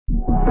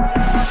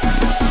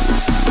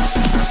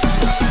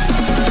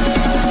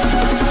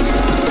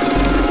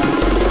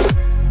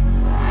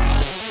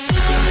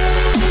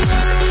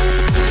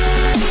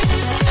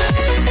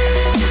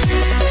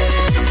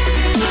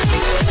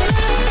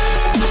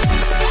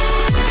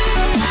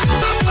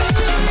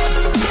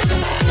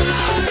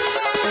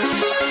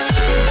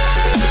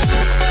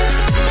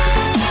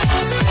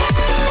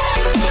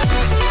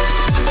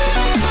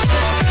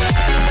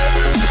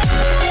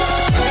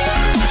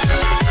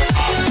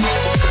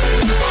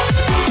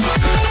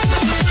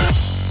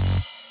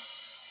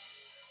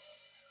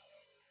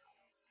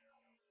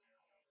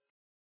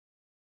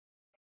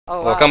Oh,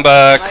 wow. Welcome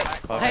back.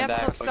 I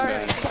haven't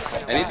started.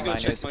 I need to go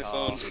check my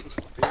phone.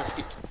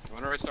 I'm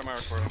gonna restart my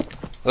recording.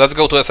 Let's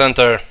go to the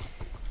center.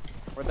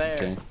 We're there.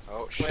 Okay.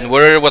 Oh shit. And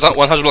we're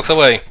 100 blocks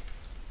away. Okay,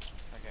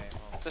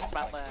 well, just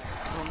about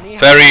there.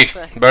 Ferry,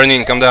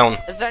 burning, come down.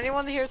 Is there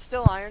anyone here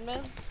still Iron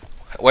Man?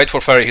 Wait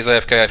for Ferry, he's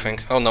AFK I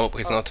think. Oh no,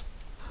 he's not.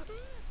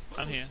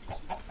 I'm here.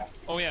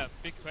 Oh yeah,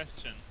 big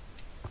question.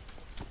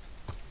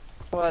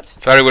 What?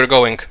 Ferry, we're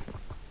going.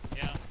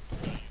 Yeah.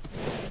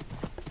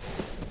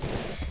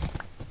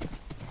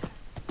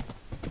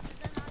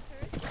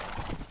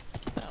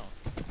 No.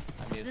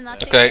 I'm used to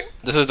it. Okay,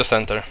 this is the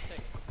center.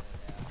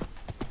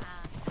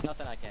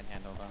 Nothing I can't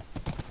handle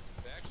though.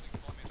 They actually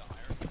call me the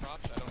Iron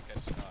Crotch. I don't get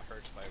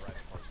hurt by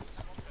riding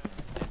horses.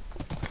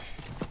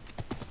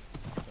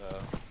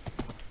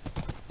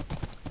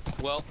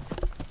 Well,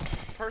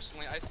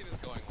 personally, I see this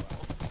going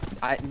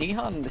well.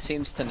 Nihon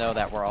seems to know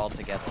that we're all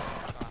together.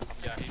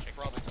 Yeah, he should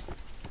probably.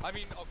 I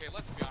mean, okay,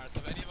 let's be honest.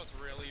 Have any of us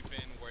really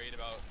been worried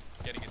about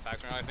getting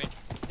attacked right now? I think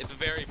it's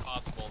very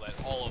possible that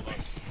all of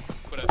us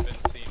could have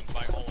been seen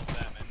by all of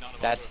them, and none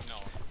of us would know.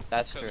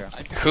 That's true.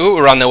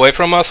 Who ran away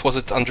from us? Was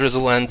it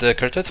Andrizzle and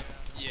Kurtit?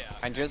 Yeah.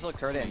 I'm Drizzle,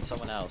 Kurtit, and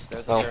someone else.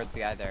 There's Oh. a third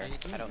guy there.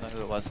 I don't know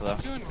who it was though.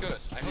 Doing good.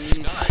 I hope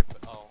you die,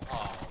 but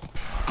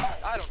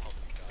I don't know.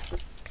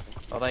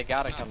 Well, they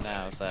gotta come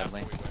now,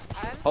 sadly. I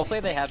honestly Hopefully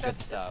they think have good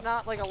that's- stuff. It's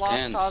not like a lost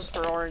Dance. cause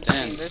for Orange Team.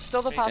 Dance. There's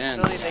still the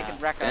possibility they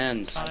could wreck us.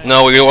 And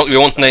No, we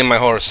won't name my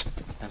horse.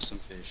 have some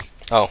fish.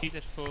 Oh, Eat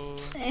it full.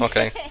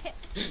 okay.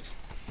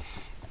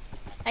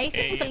 I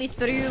accidentally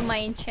threw my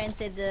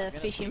enchanted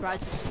fishing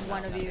rods at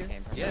one of you.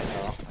 Yeah,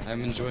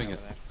 I'm enjoying it.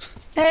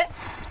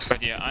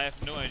 But yeah, I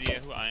have no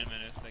idea who Iron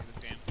Man is like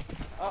this game.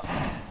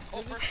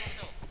 Oh, first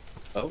kill.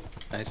 Oh,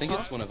 I think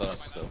it's one of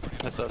us though.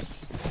 That's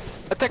us.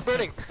 Attack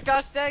burning!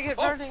 Gosh dang it,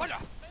 burning!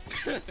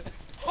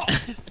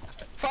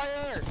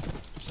 Fire!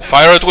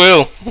 Fire at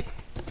will! Oh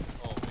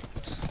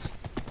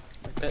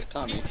Like that,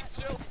 Tommy.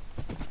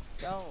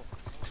 Go!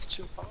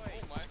 Chill. my.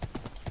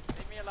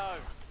 Leave me alone.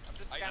 I'm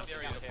just I scouting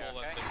dare you out to here,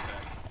 pull that okay?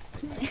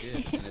 thing back. I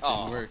did, and it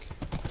Aw. didn't work.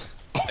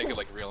 I could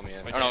like reel me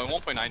in. But Oh no, yeah,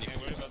 it 1.90. I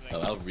worry about, like,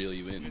 Oh, I'll reel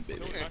you in, baby.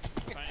 so much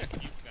to find a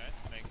cube, guys,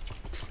 like,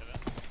 together.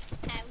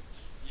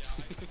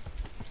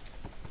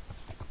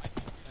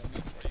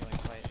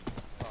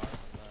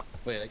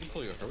 Wait, I can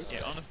pull your horse.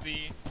 Yeah,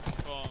 honestly,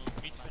 for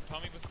me and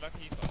Tommy was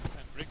lucky, for us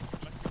and Brick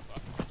was lucky, for us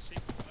and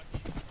Shake was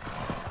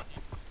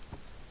lucky.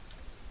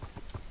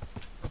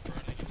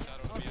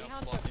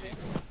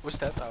 What's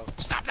that though?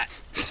 Stop that!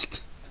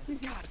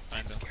 God,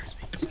 that scares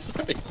me. I'm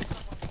sorry.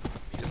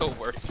 The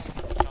worst.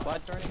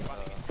 Blood burning?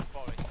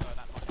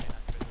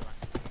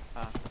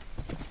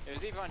 It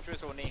was either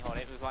Andrizzle or Nihon,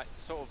 it was like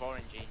sort of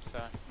orangey, so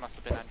it must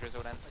have been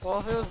Andrizzle then. Well,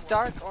 if it was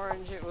dark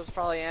orange, it was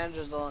probably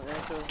Andrizzle, and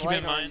if it was Keep light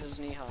in orange, mind- it was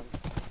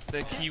Nihon.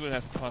 the key will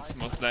have paused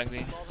most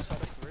likely.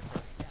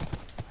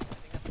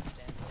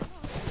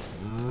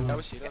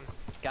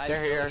 Guys,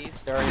 They're here.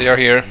 please. They are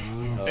here.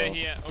 Oh, They're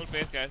here, old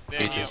base guys,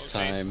 they're it here, is old base.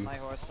 time. My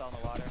horse fell in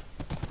the water.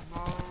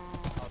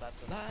 Oh,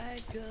 that's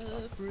Like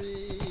a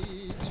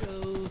bridge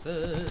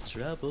over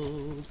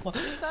troubled water.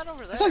 What's that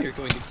over I there? thought you were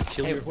going to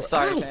kill Hey, your horse.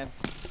 sorry, Ow! fam.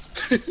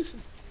 There's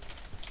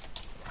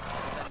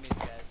enemies,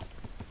 guys.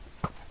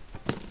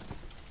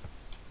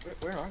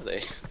 Where are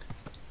they?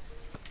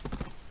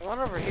 The one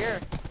over here.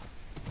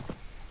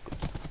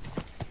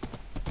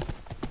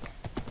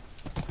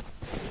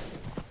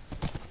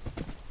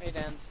 Hey,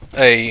 Dan.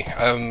 Hey,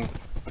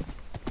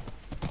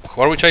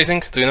 who are we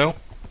chasing? Do you know?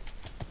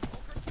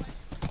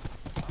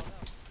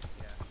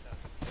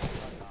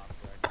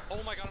 Oh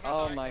my god, I'm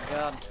Oh gonna my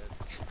god.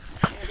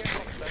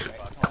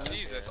 die.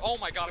 Jesus. Oh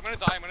my god, I'm gonna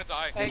die, I'm gonna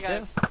die. Hey, Me too.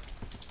 guys.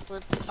 Oh,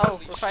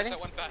 Holy we're shit, fighting?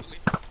 that went badly.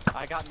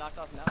 I got knocked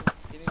off now.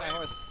 Give me my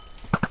horse.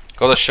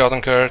 Got a shot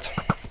on Kurt.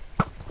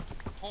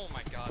 Oh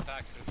my god,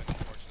 that could have been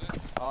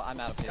unfortunate. Oh, I'm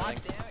out of healing.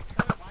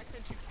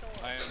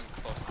 I am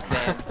close to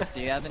Vance,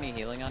 do you have any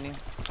healing on you?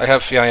 I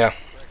have, yeah.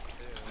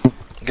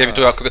 Gave it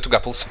to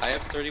Gapples. I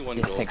have 31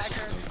 Yeah, gold. thanks.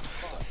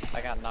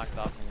 I got knocked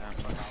off from that.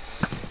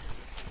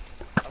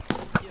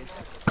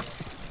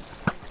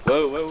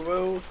 Whoa, whoa,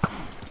 whoa.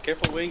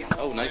 Careful wing.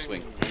 Oh, nice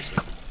wing. Nice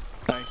wing.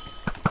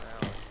 Nice.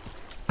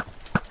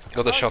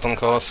 Got a shot on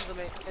cause.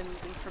 In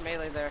for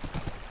melee there.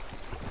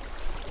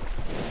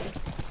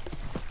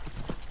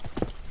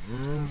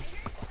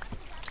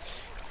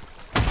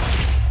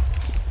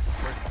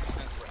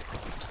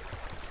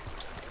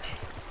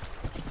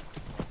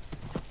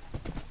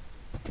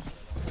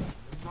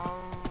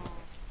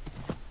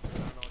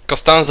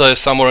 Costanza is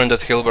somewhere in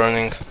that hill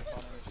burning.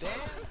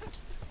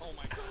 Oh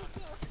my god.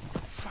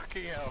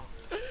 Fucking hell.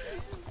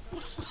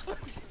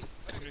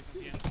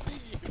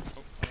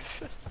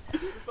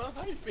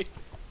 Behind me.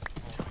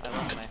 I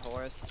love my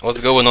horse.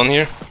 What's going on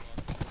here?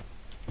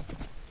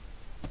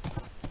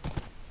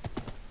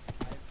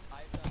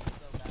 I've done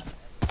so bad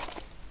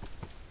at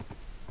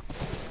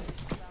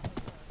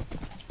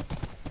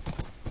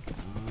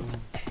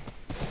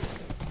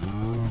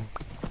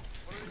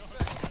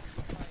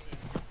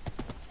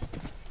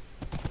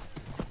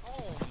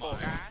Oh my.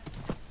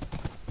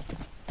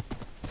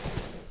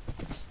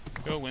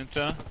 Go Go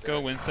winter, go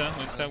winter,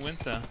 winter,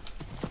 winter.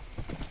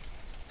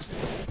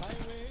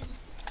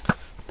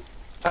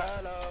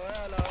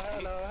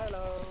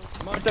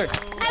 Winter.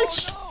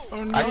 Ouch!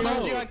 Oh no! I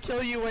told you I'd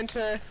kill you,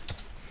 Winter.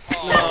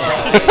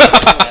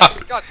 God.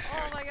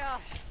 Oh my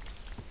gosh.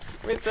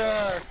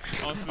 Winter.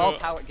 Also, Oh,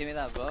 power! Give me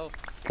that bow.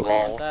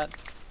 Lol. That.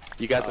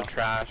 You guys are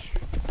trash.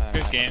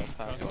 good game.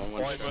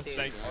 One It was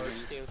like,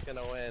 Orange team's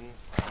gonna win.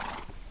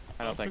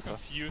 I don't think so.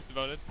 confused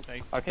about it.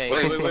 Like, Okay.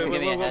 Wait, someone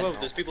give me a head.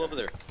 There's people over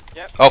there.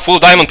 Oh, full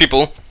diamond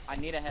people. I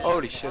need a head. Holy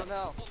I need a shit. head.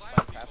 Oh no. So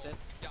I craft it.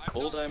 Yeah, I've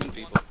Full done- diamond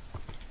people.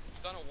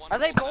 done a one- Are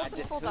they I both in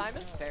did- full who-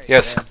 diamond? Barry,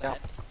 Yes. you have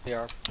They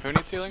are. Who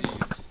needs healing?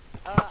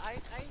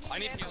 I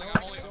need healing.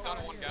 I'm only down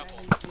to one gapple.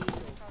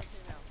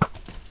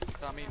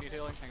 Tommy, you need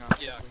healing? Hang on.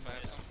 Yeah, I have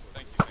some.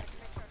 Thank you. Thank you.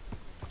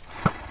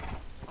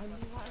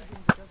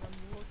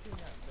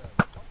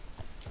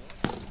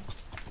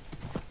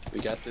 We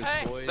got this,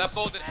 Hey, boys. That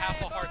bow did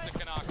half a heart to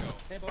Kanako.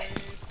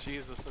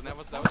 Jesus, and that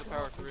was a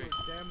power 3.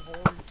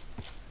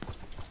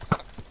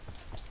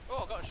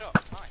 Oh, I got a shot.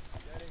 Nice.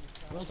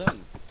 Well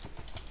done.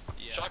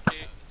 Yeah. Shocky.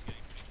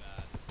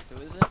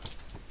 Who is it?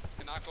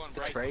 Kanako and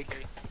It's Bright.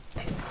 Break.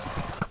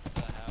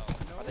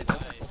 Are they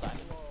both in full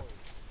diamond?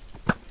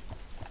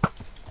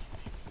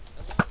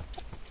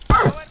 Go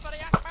ahead, buddy.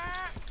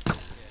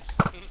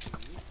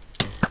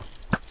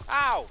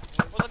 Ow!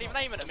 Wasn't even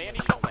aiming at me and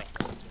he shot me.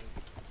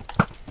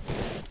 Can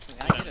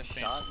I get a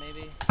shot,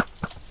 maybe?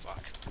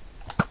 Fuck.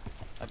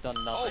 I've done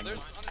Oh, nothing. there's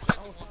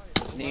unenchanted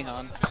one.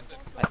 Neon. Unenchanted.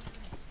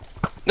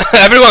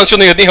 Everyone's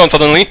shooting at Nihon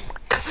suddenly.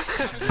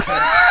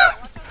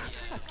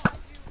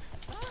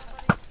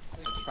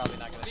 It's probably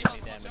not gonna do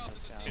any damage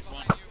this hit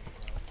round. one,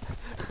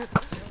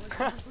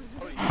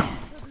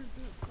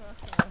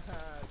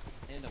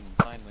 Hit him,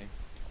 finally.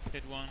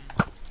 hit one.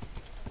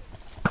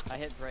 I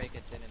hit break,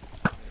 it didn't.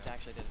 It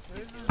actually didn't.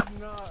 This is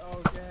not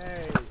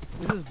okay.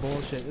 This is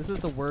bullshit. This is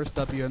the worst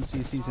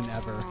WMC season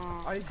ever.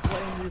 I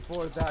blame you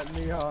for that,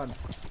 Neon.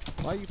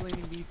 Why are you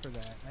blaming me for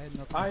that? I had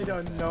nothing. I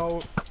don't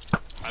know.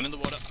 I'm in the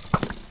water.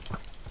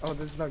 Oh,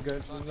 this is not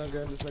good. This is not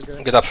good. This is not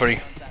good. Get up, Furry.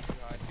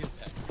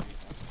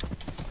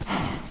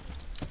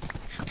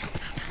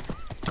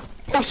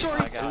 Oh,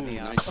 sorry! I got Ooh,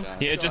 Neon. nice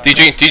shot. Yeah, just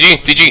TG,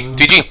 TG, TG,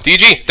 TG,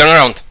 TG, turn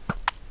around.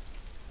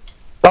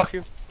 Love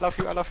you. Love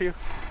you. I love you.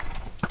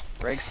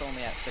 Break's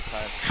only at 6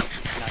 hearts.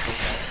 Not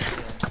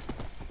good.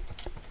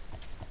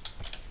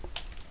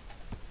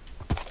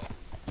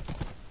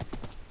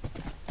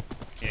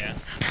 yeah.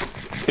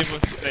 It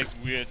was like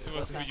weird. It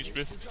was a huge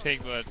risk to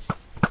take, but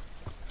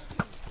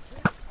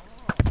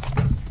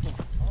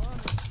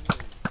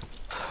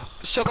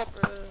Shut up.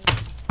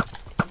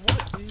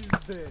 What is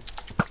this?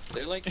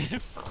 They're like,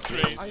 it's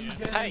crazy. I'm Yeah.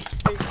 getting Hey,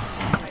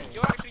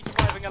 you're actually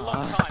surviving a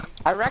long time.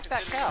 I wrecked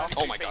that cow.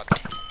 Oh my god.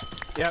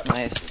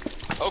 Nice.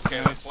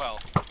 Okay, Nice. well.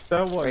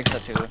 That was. Break's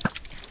at 2.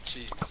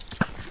 Jeez.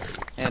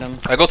 Hit him.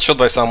 I got shot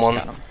by someone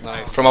Got him.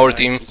 nice. from our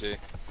team.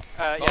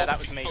 Yeah, that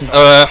was me.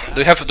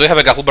 Do you have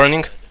a gapple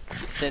burning?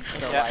 Sid's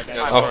still Yeah, alive. yeah,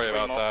 guys. sorry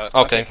about that.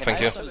 Okay, Can thank I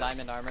you. have some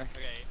diamond armor?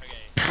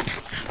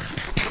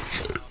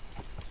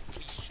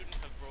 We shouldn't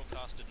have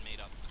broadcasted made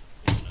up.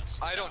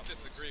 I don't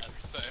disagree per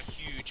se.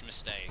 Huge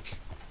mistake.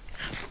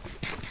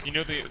 You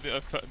know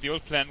the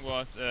old plan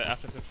was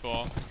after the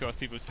 4 because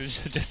people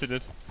suggested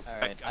it.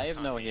 Alright, I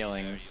have no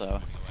healing,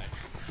 so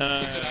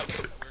Uh,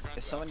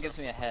 if someone gives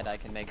me a head, I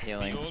can make the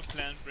healing. old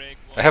plan break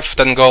was I have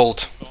 10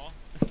 gold. 4.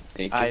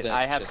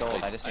 I have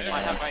gold, I just need a I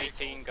head. have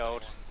 18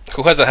 gold.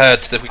 Who has a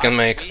head that we can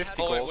make?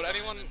 Oh, wait, would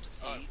anyone...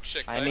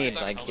 shit, I could need,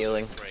 anyone- like,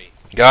 healing.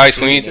 Guys,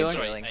 we Need need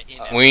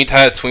healing.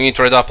 heads. We need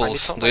red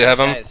apples. Do you have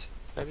them? Guys,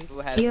 who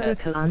has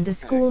Kierika heads?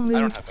 underscore I don't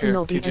moved have to here.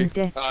 lobby TG. and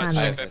death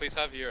channel. May I please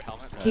have your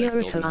helmet?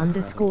 Kierika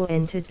underscore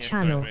entered Yeah,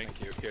 channel. sorry,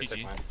 Thank you. Here, take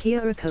GG. mine.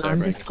 Kierika Sorry,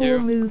 underscore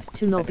thank you. moved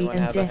to lobby Anyone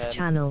and have a death head?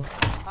 channel.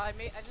 I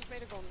just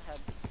made a golden head.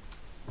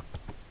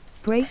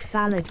 Break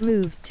salad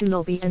moved to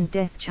lobby and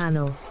death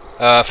channel.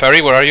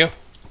 Ferry, where are you?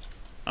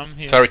 I'm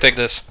here. Ferry, take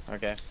this.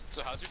 Okay.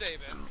 So how's your day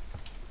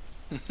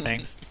been?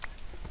 Thanks.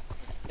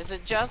 Is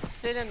it just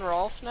Sid and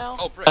Rolf now?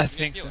 Oh, Britt, I you need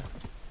think so.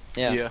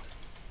 healing. Yeah.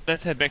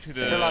 Let's head back to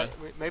the.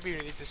 Maybe you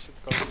need to should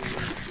go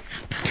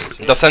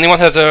to. Does anyone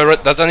have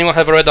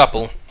a red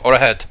apple or a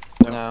head?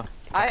 No.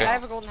 I Okay.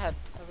 have a golden head.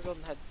 I have a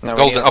golden head. No,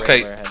 Golden, we need a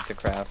okay. regular head to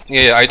craft.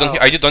 Yeah, I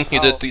Oh. don't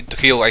need it to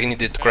heal. I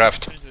need it to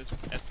craft.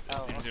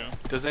 Oh.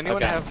 Does anyone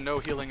Okay. have no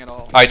healing at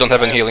all? I don't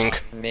have any healing.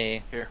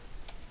 Me.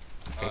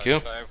 Thank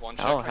you. I have one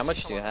check. Oh, how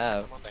much do you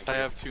have? Thank I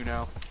you. have 2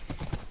 now.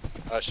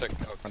 Check.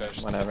 Okay.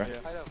 Whatever.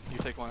 Yeah. You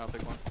take one, I'll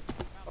take one.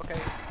 Okay.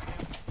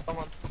 Come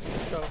on.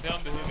 Let's go.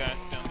 Down the hill, guys.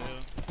 Down the hill.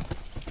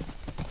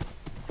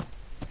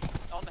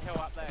 On the hill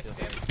up there,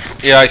 Tim.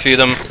 Yeah, I see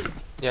them.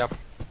 Yeah.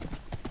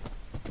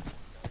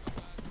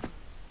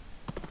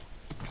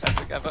 Get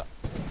together.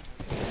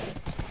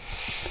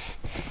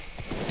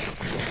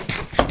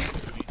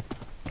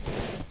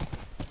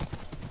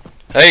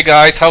 Hey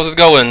guys, how's it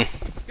going?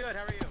 Good.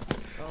 How are you?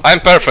 I'm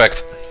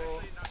perfect.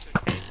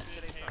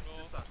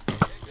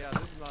 Yeah,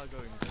 this is not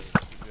going good.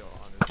 To be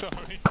honest.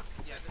 Sorry.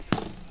 Yeah, this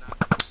is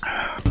not.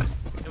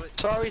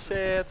 Sorry,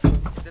 Sid.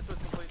 This was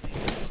completely.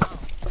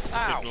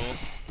 Ow.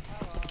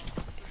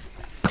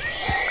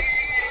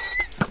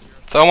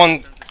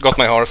 Someone got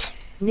my horse.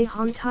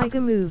 Nihon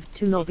Tiger moved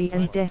to lobby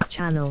and death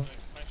channel.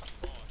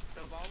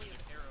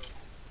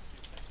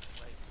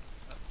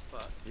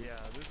 Yeah,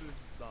 this is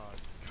dog.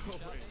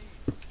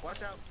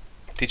 Watch out.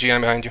 TG,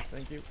 I'm behind you.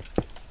 Thank you.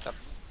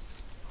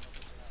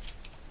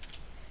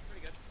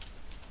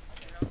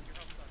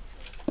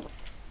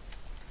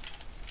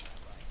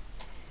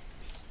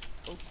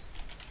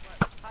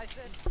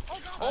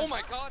 Oh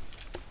my god!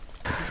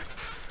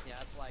 Yeah,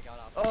 that's why I got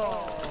off.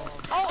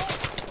 Oh!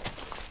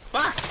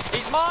 Ah!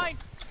 He's mine!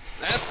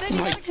 That's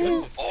my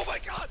god! Oh my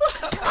god!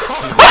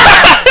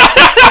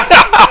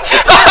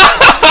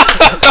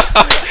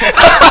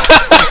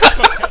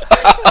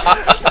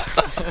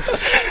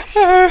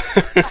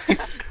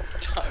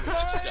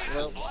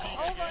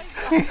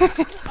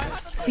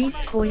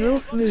 Beast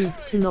Boyolf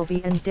moved to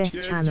lobby and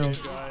death channel.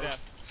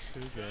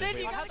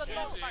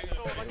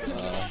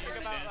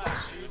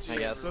 I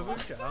guess.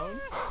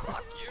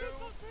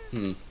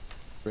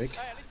 Break.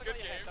 Good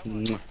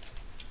game.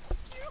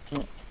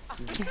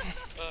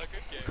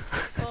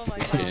 Oh my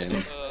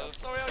god.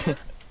 Sorry,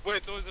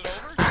 wait, so is it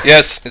over?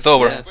 Yes, it's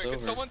over. Yeah, Wait, can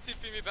someone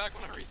TP me back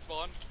when I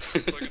respawn? So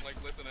I can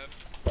like listen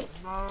in.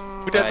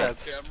 Who did that?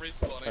 Okay, I'm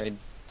respawning. Alright,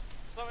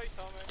 Sorry,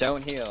 Tommy.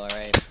 don't heal,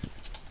 alright?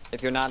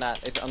 If you're not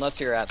at, unless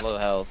you're at low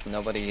health,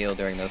 nobody heal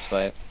during this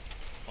fight.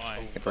 Why?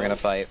 If we're gonna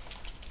fight.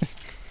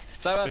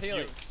 So about But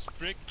healing.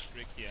 Brick,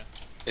 yeah.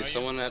 Is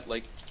someone at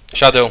like...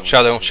 Shadow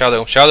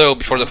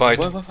before the fight.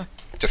 What?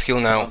 Just heal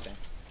now.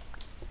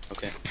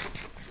 Okay.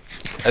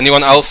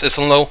 Anyone else is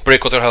on low?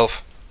 Break, what's your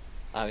health?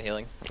 I'm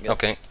healing. Good.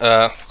 Okay.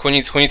 Who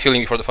needs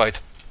healing before the fight?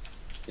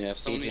 Yeah, if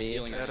someone needs TG.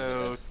 healing...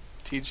 Shadow,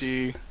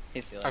 TG.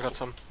 He's healing. I got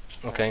some.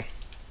 Okay.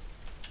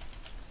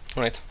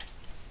 Alright.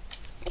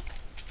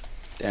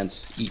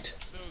 Dance. Eat.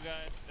 So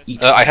guys,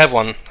 Eat. I have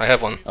one.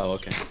 Oh,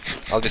 okay.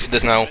 I'll just do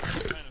that now.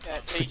 Yeah,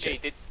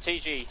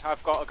 TG,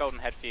 I've got a golden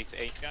head for you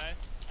to eat. guys,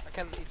 I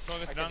can eat. so I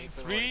it's can done. eat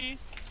the 3,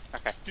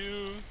 Okay.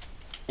 2,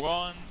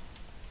 1,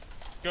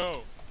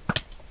 go.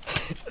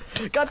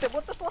 God damn,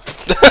 what the fuck?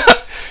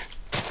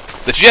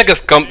 Did you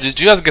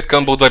just get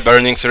comboed by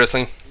burning?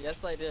 Seriously?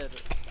 Yes, I did.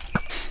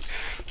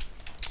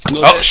 No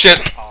Oh dead. shit!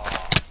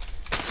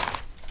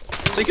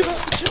 Think about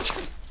the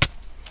judgment.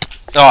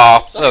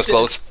 Aw, that was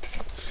close.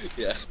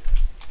 Yeah.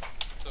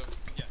 So,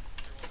 yeah,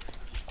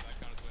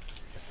 that counts with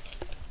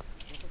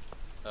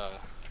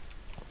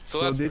So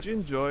that's did you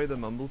enjoy the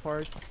mumble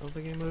part of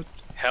the game mode?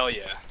 hell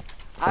yeah.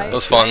 That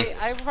was fun.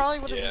 I probably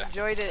would have Yeah.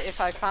 enjoyed it if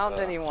I found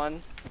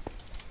anyone.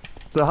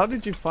 So how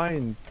did you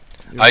find?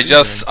 your I team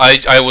just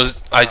then?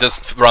 I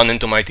just ran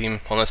into my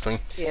team, honestly.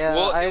 Yeah,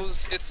 Well,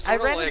 it's I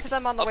sorta ran into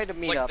them on the way to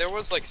like meetup. there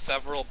was like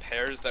several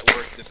pairs that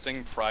were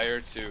existing prior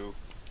to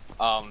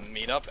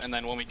meetup, and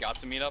then when we got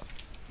to meetup,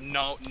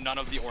 none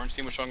of the orange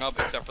team was showing up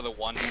except for the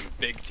one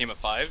big team of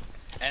 5,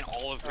 and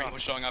all of green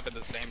was showing up at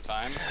the same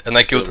time. And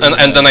I killed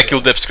and then I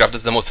killed Dipscrap.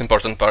 That's the most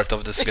important part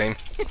of this game.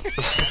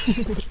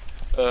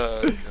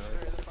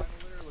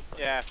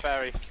 Yeah,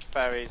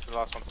 Fairy's the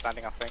last one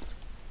standing, I think.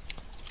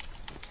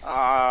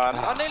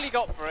 I nearly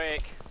got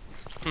break.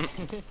 I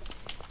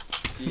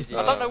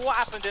don't know what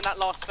happened in that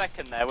last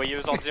second there where you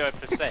was on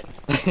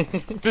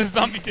 0%. The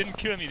zombie didn't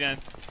kill me, then.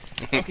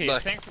 Okay,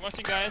 thanks for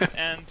watching, guys,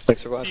 and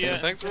Thanks for watching. see ya.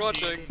 Thanks for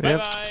watching. Bye Yep,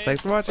 bye.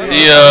 thanks for watching.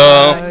 See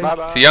ya. Bye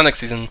bye. See ya next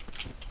season.